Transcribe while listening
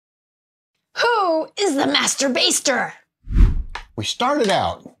homebrew is the Master Baster. We started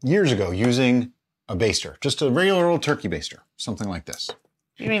out years ago using a baster, just a regular old turkey baster, something like this.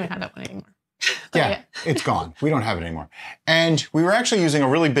 You don't even have that one anymore. Yeah, it's gone. We don't have it anymore. And we were actually using a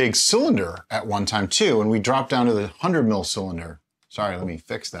really big cylinder at one time too, and we dropped down to the 100 ml cylinder. Sorry, let me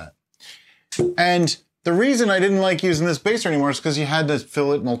fix that. And the reason I didn't like using this baster anymore is because you had to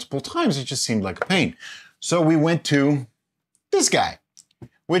fill it multiple times. It just seemed like a pain. So we went to this guy,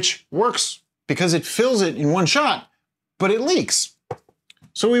 which works because it fills it in one shot, but it leaks.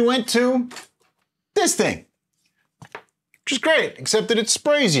 So we went to this thing, which is great, except that it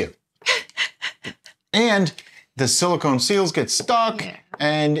sprays you. And the silicone seals get stuck,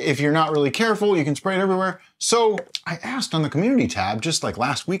 and if you're not really careful, you can spray it everywhere. So I asked on the community tab, just like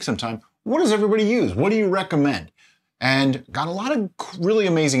last week sometime, what does everybody use? What do you recommend? And got a lot of really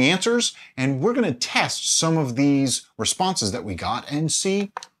amazing answers, and we're gonna test some of these responses that we got and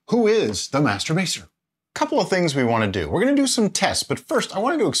see who is the Master Baster. Couple of things we wanna do. We're gonna do some tests, but first I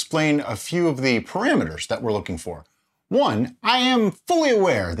wanted to explain a few of the parameters that we're looking for. One, I am fully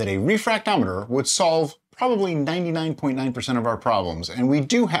aware that a refractometer would solve probably 99.9% of our problems, and we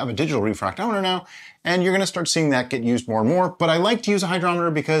do have a digital refractometer now, and you're gonna start seeing that get used more and more, but I like to use a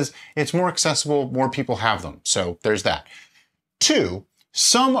hydrometer because it's more accessible, more people have them, so there's that. Two,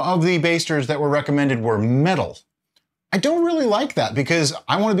 some of the basters that were recommended were metal. I don't really like that because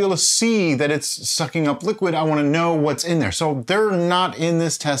I want to be able to see that it's sucking up liquid. I want to know what's in there. So they're not in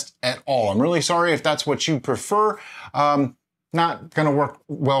this test at all. I'm really sorry if that's what you prefer. Not going to work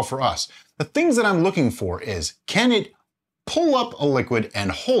well for us. The things that I'm looking for is, can it pull up a liquid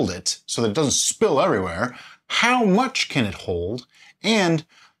and hold it so that it doesn't spill everywhere? How much can it hold? And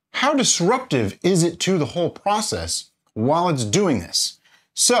how disruptive is it to the whole process while it's doing this?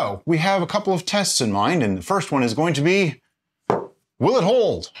 So we have a couple of tests in mind, and the first one is going to be, will it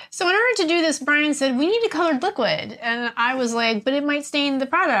hold? So in order to do this, Brian said, we need a colored liquid. And I was like, but it might stain the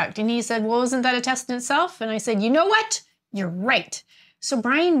product. And he said, well, isn't that a test in itself? And I said, you know what? You're right. So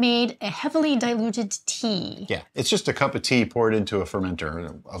Brian made a heavily diluted tea. Yeah, it's just a cup of tea poured into a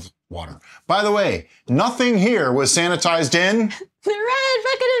fermenter of water. By the way, nothing here was sanitized in the red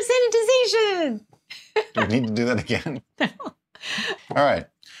bucket of sanitization. Do we need to do that again? No. All right.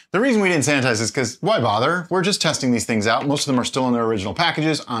 The reason we didn't sanitize is because why bother? We're just testing these things out. Most of them are still in their original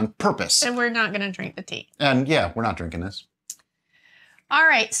packages on purpose. And we're not going to drink the tea. And yeah, we're not drinking this. All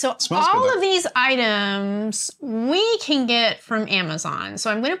right, so all of these items we can get from Amazon.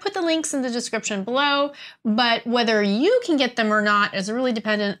 So I'm going to put the links in the description below, but whether you can get them or not is really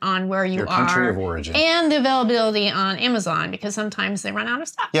dependent on where you are. Your country of origin. And the availability on Amazon, because sometimes they run out of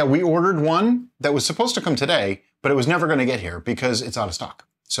stock. Yeah, we ordered one that was supposed to come today, but it was never going to get here because it's out of stock.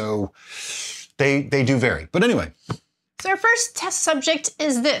 So they do vary. But anyway. So our first test subject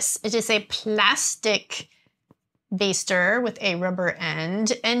is this. It is a plastic baster with a rubber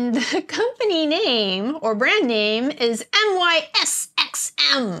end, and the company name or brand name is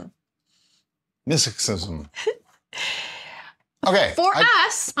MYSXM. Mysticism. Okay. For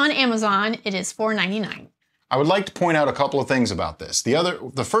us on Amazon, it is $4.99. I would like to point out a couple of things about this.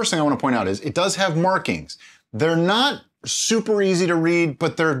 The first thing I want to point out is it does have markings. They're not super easy to read,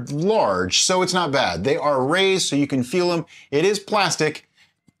 but they're large, so it's not bad. They are raised so you can feel them. It is plastic.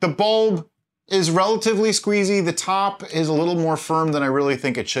 The bulb is relatively squeezy. The top is a little more firm than I really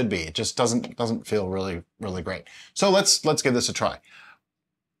think it should be. It just doesn't feel really, really great. So let's give this a try.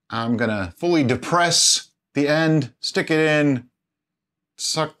 I'm gonna fully depress the end, stick it in,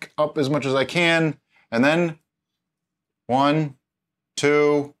 suck up as much as I can, and then 1,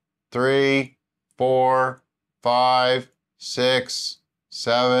 2, 3, 4, 5, 6,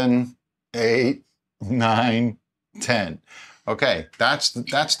 7, 8, 9, 10. Okay, that's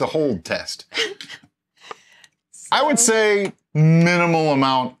the hold test. I would say minimal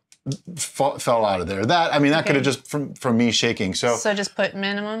amount fell out of there. That could have just from me shaking. So just put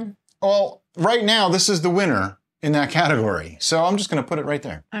minimum? Well, right now this is the winner in that category. So I'm just gonna put it right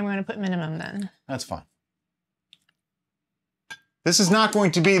there. I'm gonna put minimum then. That's fine. This is not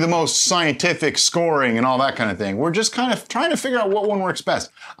going to be the most scientific scoring and all that kind of thing. We're just kind of trying to figure out what one works best.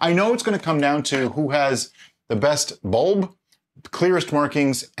 I know it's gonna come down to who has the best bulb, clearest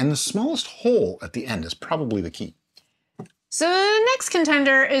markings, and the smallest hole at the end is probably the key. So the next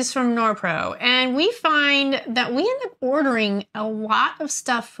contender is from Norpro, and we find that we end up ordering a lot of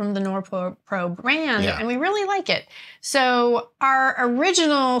stuff from the Norpro brand, and we really like it. So our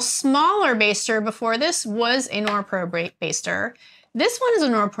original smaller baster before this was a Norpro baster. This one is a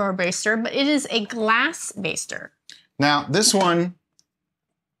Norpro baster, but it is a glass baster. Now this one,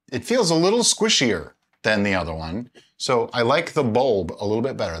 it feels a little squishier than the other one. So I like the bulb a little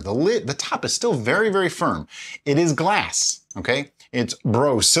bit better. The top is still very, very firm. It is glass, okay? It's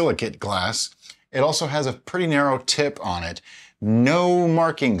borosilicate glass. It also has a pretty narrow tip on it. No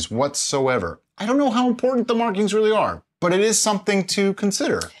markings whatsoever. I don't know how important the markings really are, but it is something to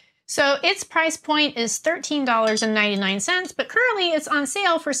consider. So its price point is $13.99, but currently it's on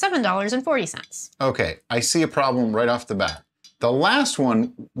sale for $7.40. Okay, I see a problem right off the bat. The last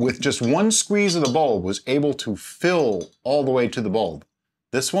one, with just one squeeze of the bulb, was able to fill all the way to the bulb.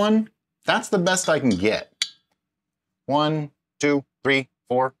 This one, that's the best I can get. 1, 2, 3,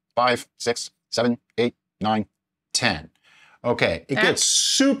 4, 5, 6, 7, 8, 9, 10. Okay, it gets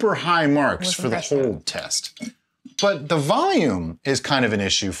super high marks for the hold test. But the volume is kind of an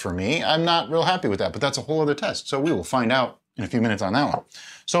issue for me. I'm not real happy with that, but that's a whole other test. So we will find out in a few minutes on that one.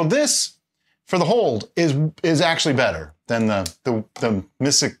 So this, for the hold, is actually better than the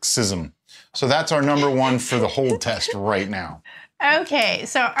mysticism. So that's our number one for the hold test right now. Okay,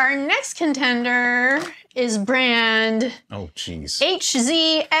 so our next contender is brand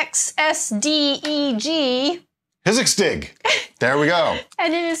HZXSDEG. Hizixdig. There we go.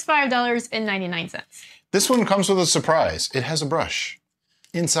 And it is $5.99. This one comes with a surprise. It has a brush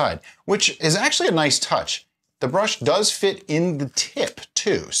inside, which is actually a nice touch. The brush does fit in the tip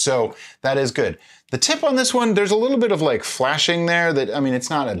too, so that is good. The tip on this one, there's a little bit of like flashing there that, I mean, it's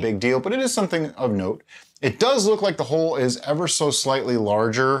not a big deal, but it is something of note. It does look like the hole is ever so slightly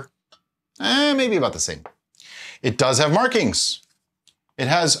larger, maybe about the same. It does have markings. It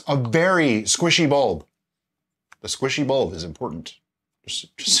has a very squishy bulb. The squishy bulb is important, just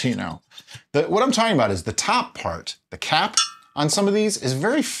so you know. What I'm talking about is the top part, the cap on some of these is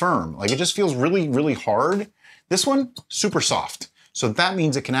very firm. Like it just feels really, really hard. This one, super soft. So that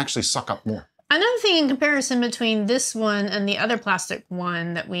means it can actually suck up more. Another thing in comparison between this one and the other plastic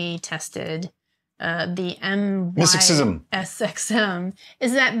one that we tested, the MYSXM,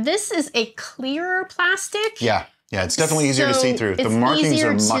 is that this is a clearer plastic. Yeah, it's definitely easier to see through. The markings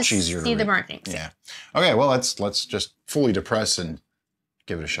are much easier to see read. the markings. Yeah. Okay, well, let's just fully depress and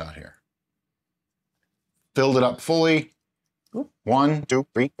give it a shot here. Filled it up fully. 1, 2,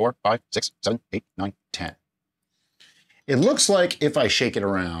 3, 4, 5, 6, 7, 8, 9, 10. It looks like if I shake it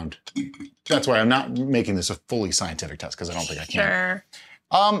around, that's why I'm not making this a fully scientific test because I don't think I can. Sure.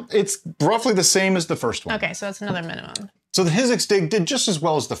 It's roughly the same as the first one. Okay, so that's another minimum. So the Hizixdig did just as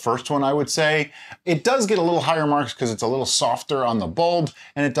well as the first one, I would say. It does get a little higher marks because it's a little softer on the bulb,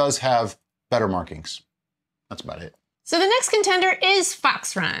 and it does have better markings. That's about it. So the next contender is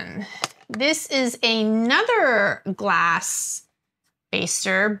Fox Run. This is another glass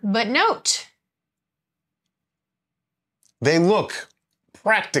baster, but note, they look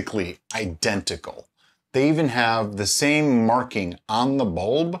practically identical. They even have the same marking on the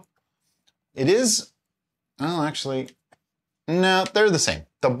bulb. It is, well, actually, no, they're the same.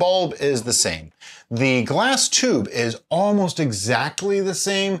 The bulb is the same. The glass tube is almost exactly the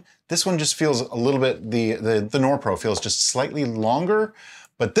same. This one just feels a little bit, the Norpro feels just slightly longer,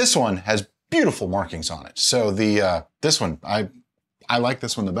 but this one has beautiful markings on it. So this one, I like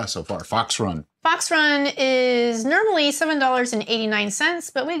this one the best so far, Fox Run. Fox Run is normally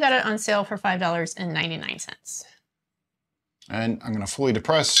 $7.89, but we got it on sale for $5.99. And I'm gonna fully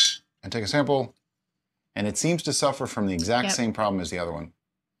depress and take a sample, and it seems to suffer from the exact same problem as the other one.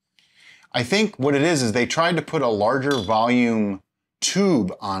 I think what it is they tried to put a larger volume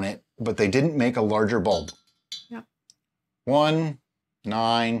tube on it, but they didn't make a larger bulb. Yep. 1,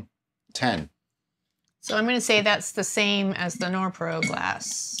 9, 10. So I'm gonna say that's the same as the Norpro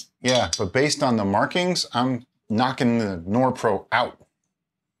glass. Yeah, but based on the markings, I'm knocking the Norpro out.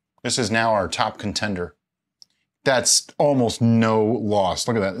 This is now our top contender. That's almost no loss.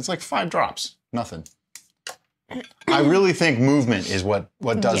 Look at that. It's like 5 drops. Nothing. I really think movement is what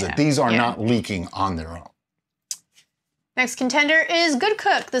does it. These are not leaking on their own. Next contender is Good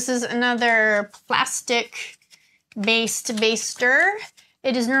Cook. This is another plastic-based baster.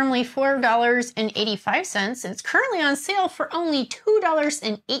 It is normally $4.85, and it's currently on sale for only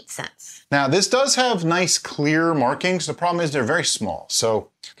 $2.08. Now, this does have nice clear markings. The problem is they're very small. So,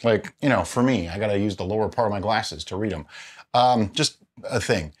 like, you know, for me, I gotta use the lower part of my glasses to read them. Just a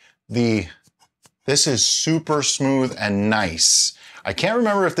thing. This is super smooth and nice. I can't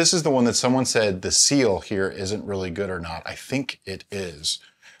remember if this is the one that someone said the seal here isn't really good or not. I think it is.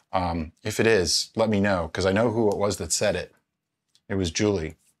 If it is, let me know, because I know who it was that said it. It was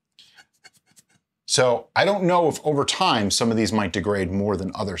Julie. So I don't know if over time some of these might degrade more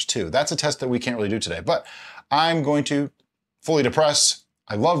than others too. That's a test that we can't really do today, but I'm going to fully depress.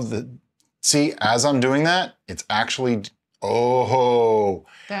 I love see, as I'm doing that, it's actually, oh,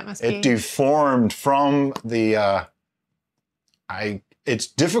 that must it deformed from the It's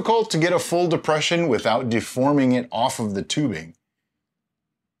difficult to get a full depression without deforming it off of the tubing.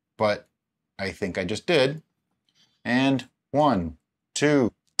 But I think I just did. And 1,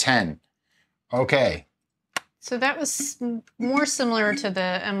 2, 10. Okay. So that was more similar to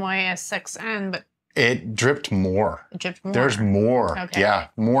the MYS6N, but it dripped more. It dripped more. There's more. Okay. Yeah,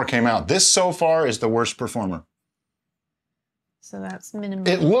 more came out. This so far is the worst performer. So that's minimum.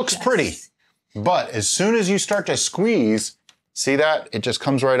 It looks pretty, but as soon as you start to squeeze, see that? It just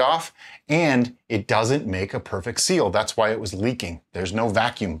comes right off, and it doesn't make a perfect seal. That's why it was leaking. There's no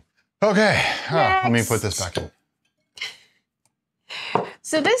vacuum. Okay, let me put this back in.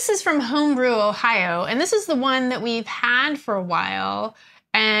 So this is from Homebrew, Ohio, and this is the one that we've had for a while,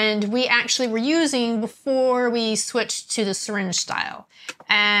 and we actually were using before we switched to the syringe style.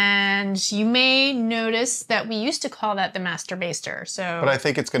 And you may notice that we used to call that the Master Baster. But I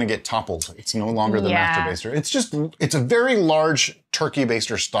think it's going to get toppled. It's no longer the Master Baster. It's a very large turkey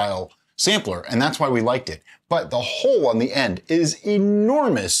baster style sampler, and that's why we liked it. But the hole on the end is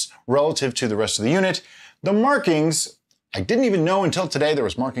enormous relative to the rest of the unit. The markings, I didn't even know until today there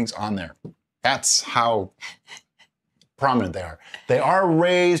was markings on there. That's how prominent they are. They are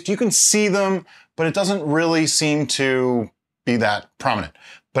raised, you can see them, but it doesn't really seem to be that prominent.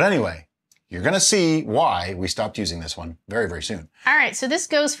 But anyway, you're gonna see why we stopped using this one very, very soon. All right, so this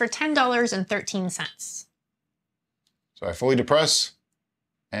goes for $10.13. So I fully depress,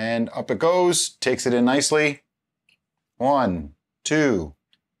 and up it goes, takes it in nicely. 1, 2,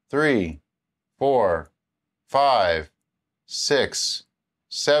 3, 4, 5, 6,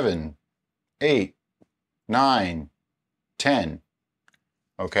 7, 8, 9, 10.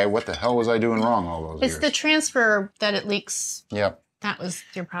 Okay, what the hell was I doing wrong all those years? It's the transfer that it leaks. Yep. That was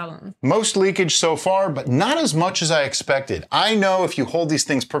your problem. Most leakage so far, but not as much as I expected. I know if you hold these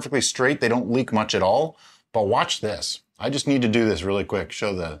things perfectly straight, they don't leak much at all, but watch this. I just need to do this really quick.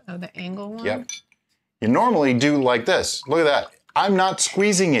 Show the... Oh, the angle one? Yep. You normally do like this. Look at that. I'm not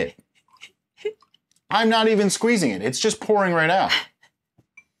squeezing it. I'm not even squeezing it. It's just pouring right out.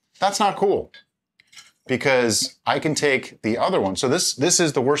 That's not cool. Because I can take the other one. So this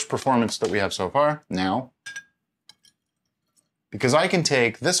is the worst performance that we have so far now. Because I can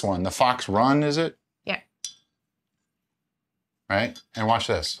take this one, the Fox Run, is it? Yeah. Right? And watch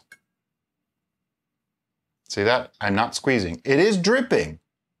this. See that? I'm not squeezing. It is dripping,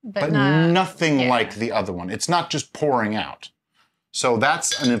 but nothing like the other one. It's not just pouring out. So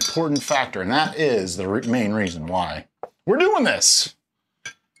that's an important factor, and that is the main reason why we're doing this.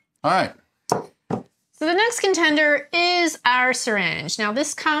 All right. So the next contender is our syringe. Now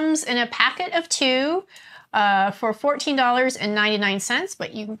this comes in a packet of 2 for $14.99,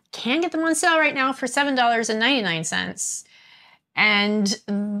 but you can get them on sale right now for $7.99. And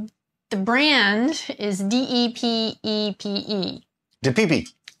the brand is DEPEPE. DEPEPE.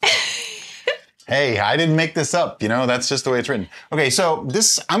 Hey, I didn't make this up, you know, that's just the way it's written. Okay, so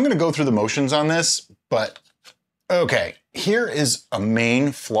I'm gonna go through the motions on this, but okay, here is a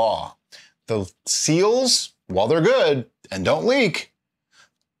main flaw. The seals, while they're good and don't leak,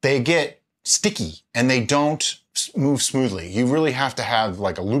 they get sticky and they don't move smoothly. You really have to have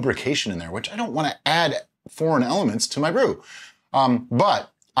like a lubrication in there, which I don't want to add foreign elements to my brew. But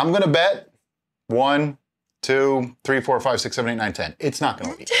I'm gonna bet 1, 2, 3, 4, 5, 6, 7, 8, 9, 10. It's not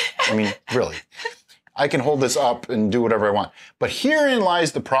gonna leak. I mean, really. I can hold this up and do whatever I want. But herein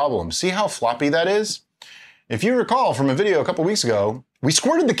lies the problem. See how floppy that is? If you recall from a video a couple weeks ago, we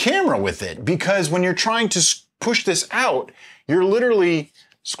squirted the camera with it because when you're trying to push this out, you're literally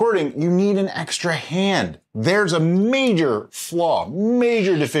squirting. You need an extra hand. There's a major flaw,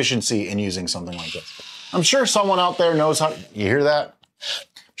 major deficiency in using something like this. I'm sure someone out there knows how, you hear that?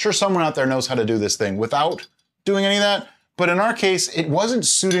 I'm sure someone out there knows how to do this thing without doing any of that. But in our case, it wasn't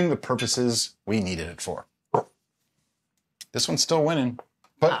suiting the purposes we needed it for. This one's still winning.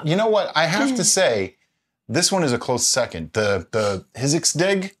 But you know what? I have to say, this one is a close second. The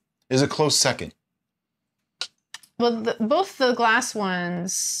Hizixdig is a close second. Well, both the glass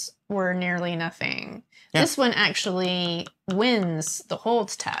ones were nearly nothing. Yeah. This one actually wins the hold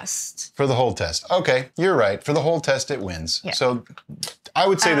test. For the hold test. Okay, you're right. For the hold test, it wins. Yeah. So I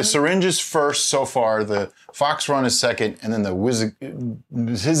would say the syringe is first so far, the Fox Run is second, and then the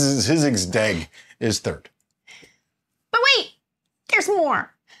Hizixdig is third. But wait, there's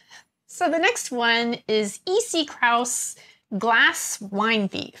more. So the next one is E.C. Krause Glass Wine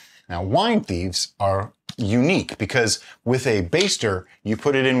Thief. Now, wine thieves are unique because with a baster, you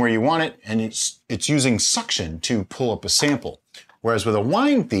put it in where you want it and it's using suction to pull up a sample. Whereas with a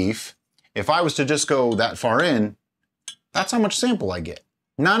wine thief, if I was to just go that far in, that's how much sample I get.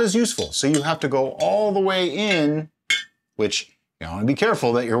 Not as useful. So you have to go all the way in, which You want to be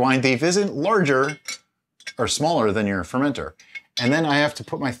careful that your wine thief isn't larger or smaller than your fermenter. And then I have to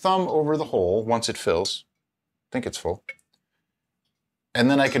put my thumb over the hole once it fills. I think it's full.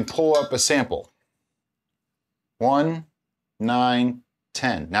 And then I can pull up a sample. 1, 9,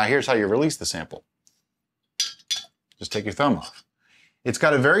 10. Now here's how you release the sample. Just take your thumb off. It's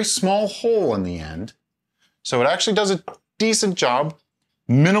got a very small hole in the end, so it actually does a decent job.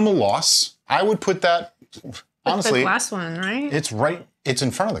 Minimal loss. I would put that, honestly. The glass one, right? It's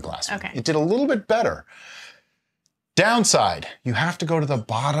in front of the glass one. Okay. It did a little bit better. Downside, you have to go to the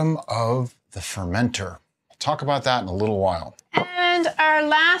bottom of the fermenter. I'll talk about that in a little while. And our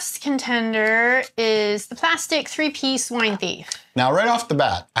last contender is the plastic 3-piece wine thief. Now, right off the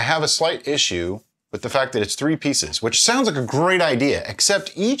bat, I have a slight issue with the fact that it's 3 pieces, which sounds like a great idea,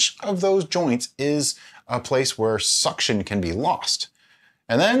 except each of those joints is a place where suction can be lost.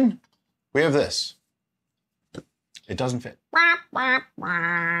 And then we have this. It doesn't fit.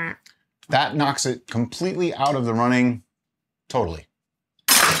 That knocks it completely out of the running, totally.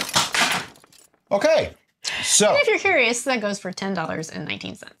 Okay, so. And if you're curious, that goes for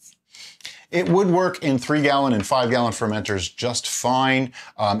 $10.19. It would work in 3-gallon and 5-gallon fermenters just fine.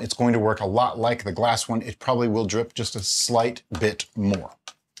 It's going to work a lot like the glass one. It probably will drip just a slight bit more.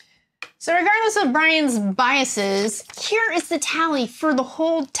 So regardless of Brian's biases, here is the tally for the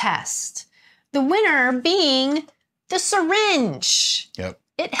hold test. The winner being the syringe. Yep.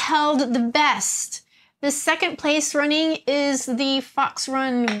 It held the best. The second place running is the Fox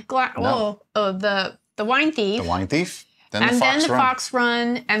Run the wine thief. The wine thief. Then and the then Fox the Run. Fox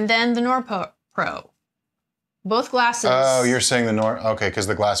Run, and then the Pro. Both glasses. Oh, you're saying okay, because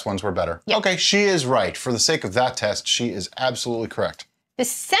the glass ones were better. Yep. Okay, she is right. For the sake of that test, she is absolutely correct. The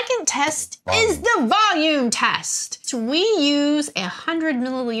second test is the volume test. So we use a 100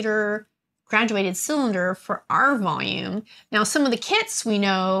 milliliter graduated cylinder for our volume. Now, some of the kits we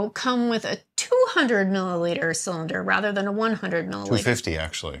know come with a 200 milliliter cylinder rather than a 100 milliliter. 250,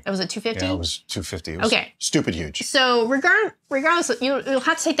 actually. That was a 250? Yeah, it was 250. It was okay. Stupid huge. So regardless, you'll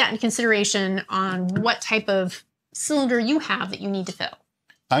have to take that into consideration on what type of cylinder you have that you need to fill.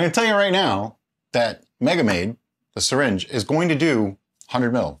 I'm going to tell you right now that Mega Made, the syringe, is going to do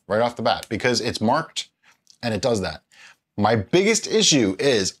 100 mil right off the bat because it's marked and it does that. My biggest issue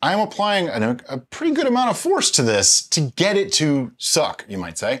is I'm applying a pretty good amount of force to this to get it to suck, you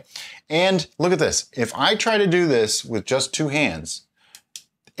might say. And look at this. If I try to do this with just 2 hands,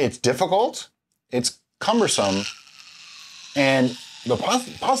 it's difficult, it's cumbersome, and the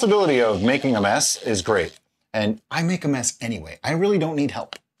possibility of making a mess is great. And I make a mess anyway. I really don't need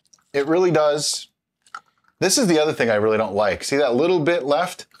help. It really does. This is the other thing I really don't like. See that little bit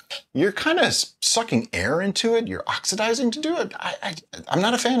left? You're kind of sucking air into it. You're oxidizing to do it. I'm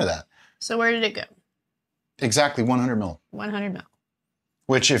not a fan of that. So where did it go? Exactly 100 mil. 100 mil.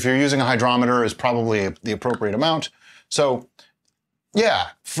 Which if you're using a hydrometer is probably the appropriate amount. So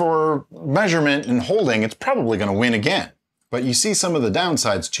yeah, for measurement and holding, it's probably going to win again. But you see some of the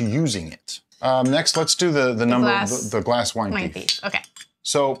downsides to using it. Next, let's do the glass wine thief. Okay.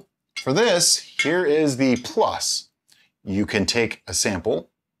 So for this, here is the plus. You can take a sample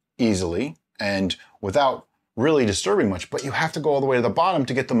easily and without really disturbing much, but you have to go all the way to the bottom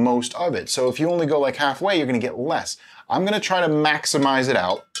to get the most of it. So if you only go like halfway, you're going to get less. I'm going to try to maximize it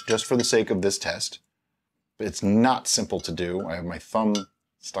out just for the sake of this test. But it's not simple to do. I have my thumb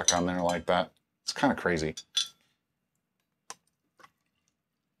stuck on there like that. It's kind of crazy.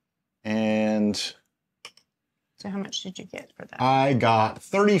 And so how much did you get for that? I got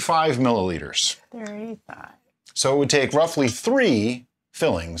 35 milliliters. 35. So it would take roughly 3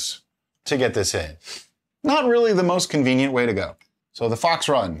 fillings to get this in. Not really the most convenient way to go. So the Fox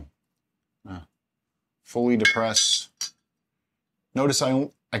Run, fully depress. Notice I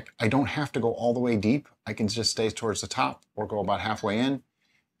don't have to go all the way deep. I can just stay towards the top or go about halfway in.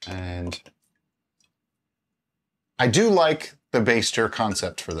 And I do like the baster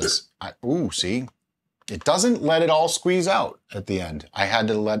concept for this. See? It doesn't let it all squeeze out at the end. I had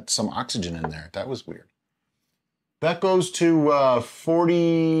to let some oxygen in there. That was weird. That goes to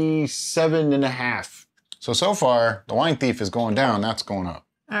 47 and a half. So far, the wine thief is going down. That's going up.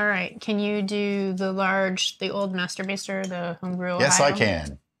 All right. Can you do the old Master Baster, the homebrew? Yes, I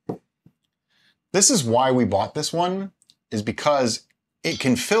can. This is why we bought this one, is because it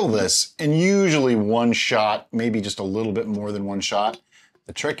can fill this in usually 1 shot, maybe just a little bit more than 1 shot.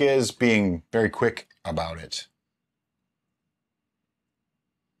 The trick is being very quick about it.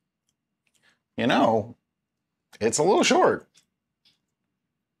 You know, it's a little short.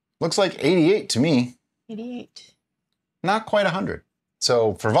 Looks like 88 to me. 88. Not quite 100.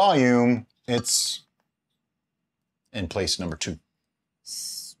 So for volume, it's in place number 2.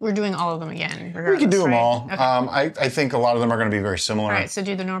 We're doing all of them again. We can do them all. Okay. I think a lot of them are going to be very similar. All right, so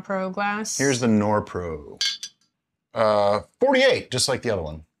do the Norpro glass. Here's the Norpro. 48, just like the other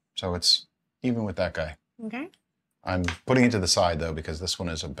one. So it's even with that guy. Okay. I'm putting it to the side, though, because this one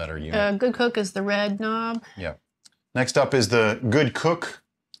is a better unit. Good Cook is the red knob. Yeah. Next up is the Good Cook.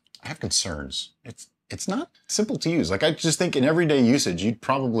 I have concerns. It's not simple to use. Like, I just think in everyday usage, you'd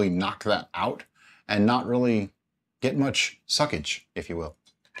probably knock that out and not really get much suckage, if you will.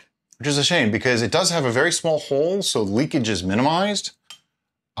 Which is a shame, because it does have a very small hole, so leakage is minimized.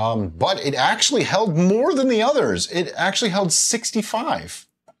 But it actually held more than the others. It actually held 65.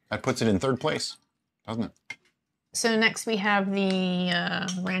 That puts it in third place, doesn't it? So next we have the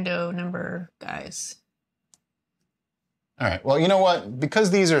rando number guys. All right, well, you know what?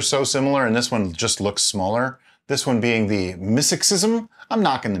 Because these are so similar and this one just looks smaller, this one being the mysticism, I'm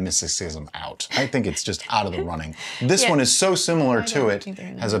knocking the mysticism out. I think it's just out of the running. This one is so similar to it,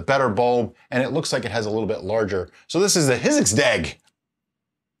 has a better bulb, and it looks like it has a little bit larger. So this is the Steading.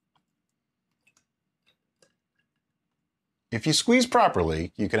 If you squeeze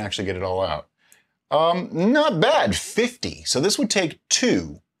properly, you can actually get it all out. Not bad, 50. So this would take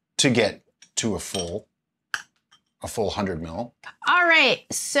 2 to get to a full 100 mil. All right,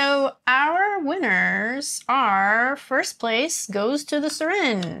 so our winners are, first place goes to the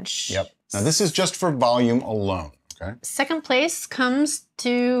syringe. Yep. Now this is just for volume alone, okay? Second place comes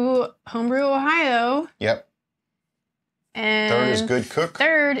to Homebrew, Ohio. Yep. And third is Good Cook.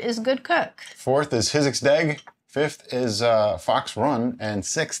 Third is Good Cook. Fourth is Steading. Fifth is Fox Run. And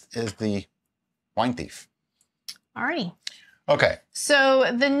sixth is the Wine Thief. Alrighty. Okay.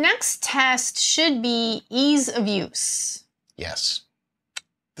 So the next test should be ease of use. Yes.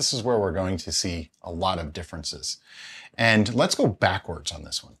 This is where we're going to see a lot of differences. And let's go backwards on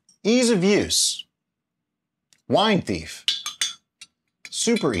this one. Ease of use. Wine Thief.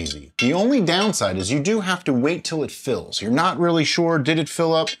 Super easy. The only downside is you do have to wait till it fills. You're not really sure, did it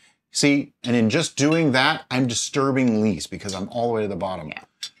fill up? See, and in just doing that, I'm disturbing least because I'm all the way to the bottom. Yeah.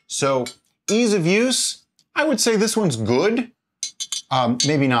 So ease of use, I would say this one's good.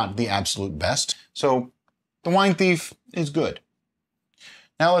 Maybe not the absolute best. So the Wine Thief is good.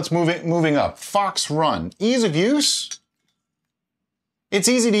 Now let's moving up. Fox Run, ease of use. It's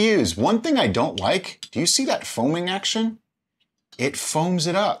easy to use. One thing I don't like, do you see that foaming action? It foams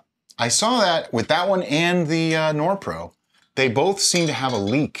it up. I saw that with that one and the Norpro. They both seem to have a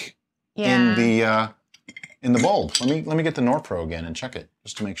leak in the bulb. Let me get the Norpro again and check it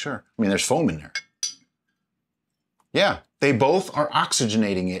just to make sure. I mean, there's foam in there. Yeah, they both are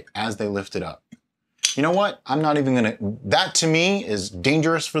oxygenating it as they lift it up. You know what? I'm not even gonna, that to me is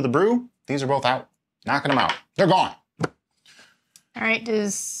dangerous for the brew. These are both out. Knocking them out. They're gone. All right,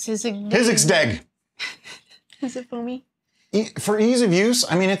 does Steading? Is it foamy? For ease of use,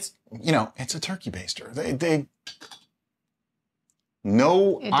 I mean, it's, you know, it's a turkey baster.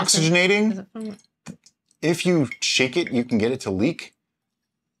 No oxygenating. If you shake it, you can get it to leak.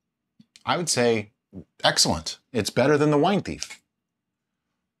 I would say excellent. It's better than the Wine Thief.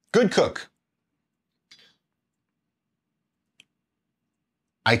 Good Cook.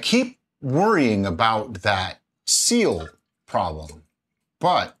 I keep worrying about that seal problem,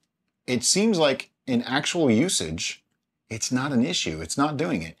 but it seems like in actual usage, it's not an issue. It's not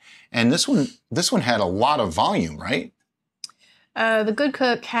doing it. And this one had a lot of volume, right? The Good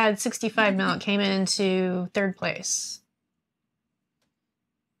Cook had 65 mil. It came into third place.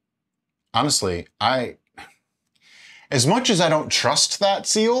 Honestly, as much as I don't trust that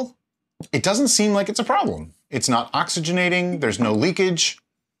seal, it doesn't seem like it's a problem. It's not oxygenating. There's no leakage.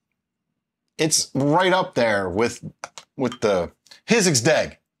 It's right up there with the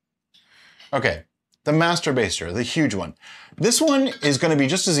Steading. Okay, the Master Baster, the huge one. This one is going to be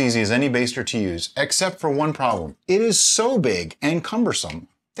just as easy as any baster to use, except for one problem. It is so big and cumbersome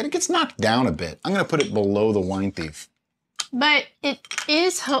that it gets knocked down a bit. I'm going to put it below the Wine Thief. But it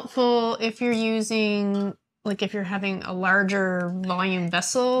is helpful if you're using, like if you're having a larger volume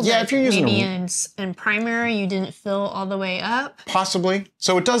vessel. Yeah, if you're using maybe in primary you didn't fill all the way up. Possibly.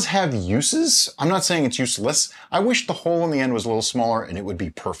 So it does have uses. I'm not saying it's useless. I wish the hole in the end was a little smaller and it would be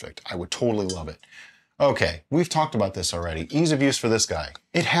perfect. I would totally love it. Okay, we've talked about this already. Ease of use for this guy.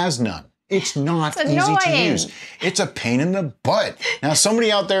 It has none. It's not easy to use. It's a pain in the butt. Now,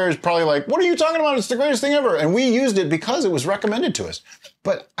 somebody out there is probably like, what are you talking about? It's the greatest thing ever. And we used it because it was recommended to us.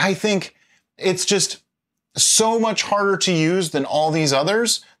 But I think it's just so much harder to use than all these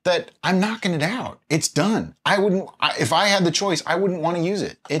others that I'm knocking it out. It's done. If I had the choice, I wouldn't want to use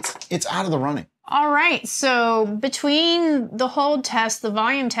it. It's out of the running. All right, so between the hold test, the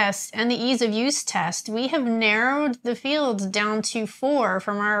volume test, and the ease of use test, we have narrowed the fields down to 4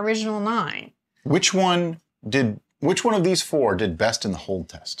 from our original 9. Which one of these 4 did best in the hold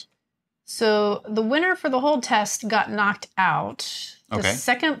test? So the winner for the hold test got knocked out. Okay. The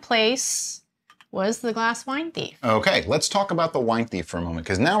second place was the Glass Wine Thief. Okay, let's talk about the Wine Thief for a moment,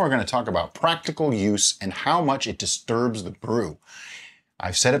 because now we're going to talk about practical use and how much it disturbs the brew.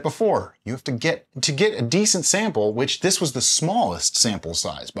 I've said it before, you have to get a decent sample, which this was the smallest sample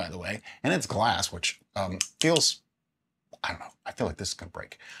size, by the way, and it's glass, which feels, I don't know, I feel like this is going to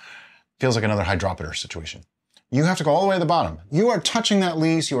break. Feels like another hydrometer situation. You have to go all the way to the bottom. You are touching that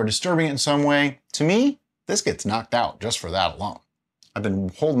lees, you are disturbing it in some way. To me, this gets knocked out just for that alone. I've been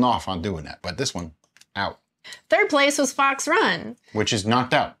holding off on doing that, but this one, out. Third place was Fox Run, which is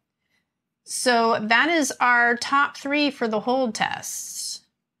knocked out. So that is our top 3 for the hold tests.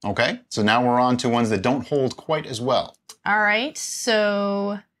 Okay, so now we're on to ones that don't hold quite as well. All right,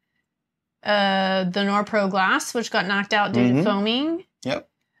 so the Norpro Glass, which got knocked out due to foaming. Yep.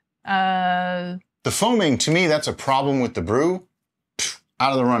 The foaming, to me, that's a problem with the brew.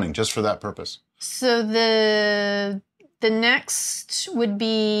 Out of the running, just for that purpose. So the next would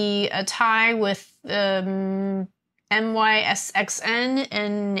be a tie with MYSXN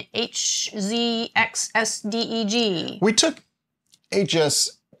and HZXSDEG.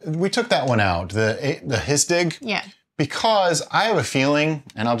 We took that one out, the HISDIG. Yeah. Because I have a feeling,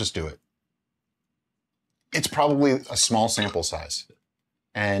 and I'll just do it, it's probably a small sample size.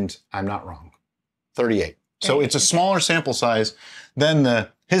 And I'm not wrong. 38. So it's a smaller sample size than the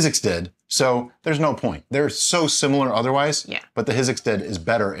HISDIG. So there's no point. They're so similar otherwise, but the HISDIG is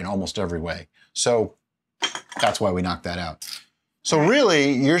better in almost every way. So that's why we knocked that out. So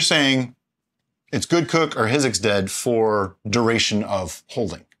really, you're saying it's Good Cook or HISDIG for duration of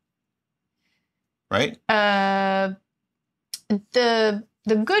holding, right? The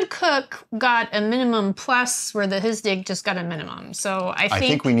Good Cook got a minimum plus where the HISDIG just got a minimum. So I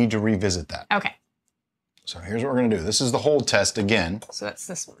think we need to revisit that. Okay. So here's what we're going to do. This is the hold test again. So that's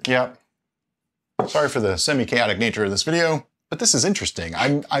this one. Yep. Sorry for the semi-chaotic nature of this video, but this is interesting.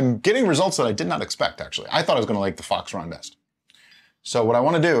 I'm getting results that I did not expect, actually. I thought I was going to like the Fox Run best. So what I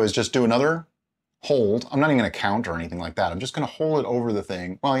want to do is just do another hold. I'm not even going to count or anything like that. I'm just going to hold it over the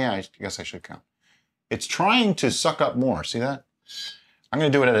thing. Well, yeah, I guess I should count. It's trying to suck up more. See that? I'm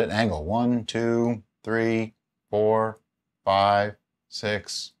going to do it at an angle. 1, 2, 3, 4, 5,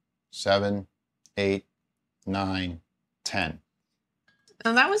 6, 7, 8, 9, 10.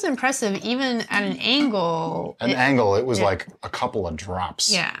 And that was impressive, even at an angle. It was like a couple of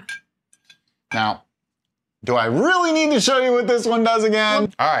drops. Yeah. Now, do I really need to show you what this one does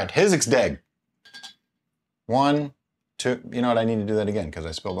again? All right, HISDIG. 1, 2, you know what? I need to do that again because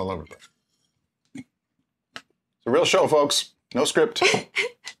I spilled all over the place. It's a real show, folks. No script. We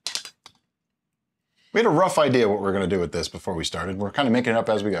had a rough idea what we were going to do with this before we started. We're kind of making it up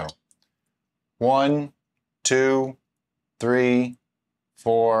as we go. 1, 2, 3,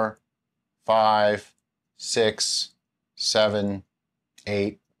 4, 5, 6, 7,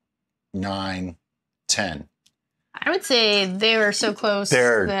 8, 9, 10. I would say they were so close.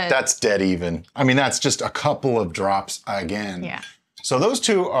 That's dead even. I mean, that's just a couple of drops again. Yeah. So those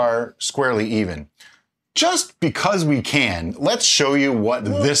two are squarely even. Just because we can, let's show you what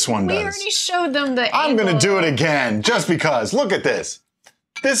this one does. We already showed them the I'm going to do it again, just because. Look at this.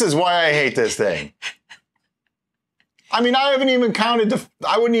 This is why I hate this thing. I mean, I haven't even counted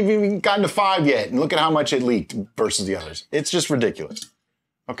I wouldn't even gotten to 5 yet, and look at how much it leaked versus the others. It's just ridiculous.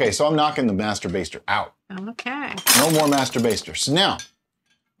 Okay, so I'm knocking the Master Baster out. Okay. No more Master Baster. So now,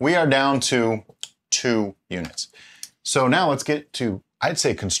 we are down to 2 units. So now let's get to, I'd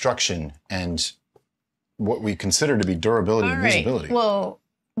say, construction and what we consider to be durability and usability. Well,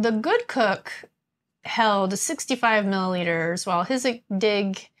 the Good Cook held 65 milliliters, while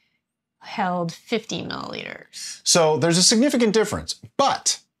HISDIG held 50 milliliters. So there's a significant difference,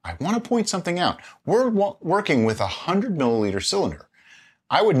 but I want to point something out. We're working with a 100 milliliter cylinder.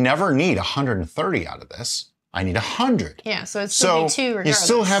 I would never need 130 out of this. I need 100. Yeah, so it's still 2 regardless. You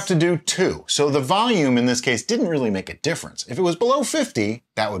still have to do 2. So the volume in this case didn't really make a difference. If it was below 50,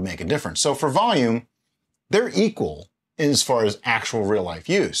 that would make a difference. So for volume, they're equal as far as actual real life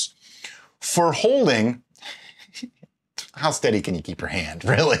use. For holding, how steady can you keep your hand?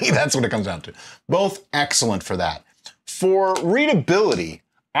 Really, that's what it comes down to. Both excellent for that. For readability,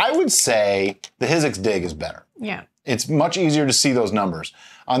 I would say the HISDIG is better. Yeah. It's much easier to see those numbers.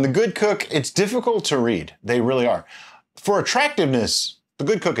 On the Good Cook, it's difficult to read. They really are. For attractiveness, the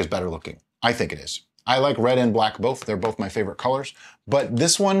Good Cook is better looking. I think it is. I like red and black both. They're both my favorite colors. But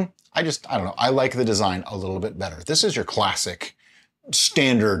this one, I don't know. I like the design a little bit better. This is your classic,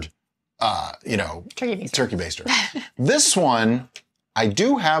 standard, turkey baster. This one, I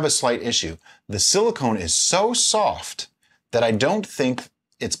do have a slight issue. The silicone is so soft that I don't think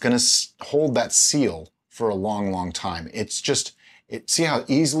it's going to hold that seal for a long, long time. It's just, see how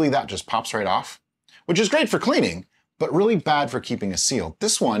easily that just pops right off? Which is great for cleaning, but really bad for keeping a seal.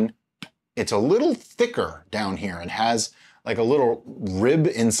 This one, it's a little thicker down here and has like a little rib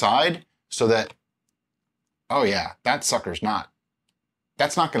inside so that, oh yeah, that sucker's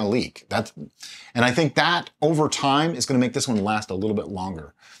that's not going to leak. And I think that over time is going to make this one last a little bit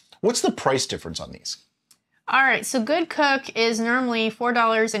longer. What's the price difference on these? All right, so Good Cook is normally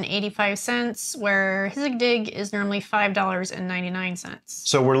 $4.85, where Hizig is normally $5.99.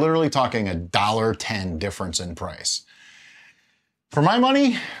 So we're literally talking $1.10 difference in price. For my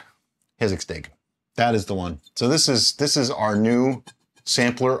money, Hizig. That is the one. So this is our new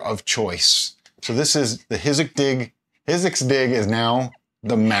sampler of choice. So this is the Hizig Dig. Hizig Dig is now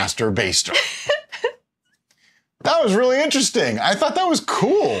the Master Baster. That was really interesting. I thought that was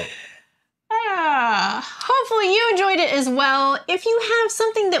cool. Hopefully you enjoyed it as well. If you have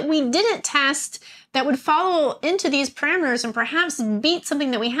something that we didn't test that would follow into these parameters and perhaps beat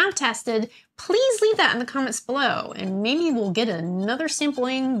something that we have tested, please leave that in the comments below and maybe we'll get another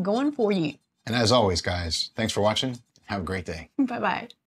sampling going for you. And as always, guys, thanks for watching. Have a great day. Bye-bye.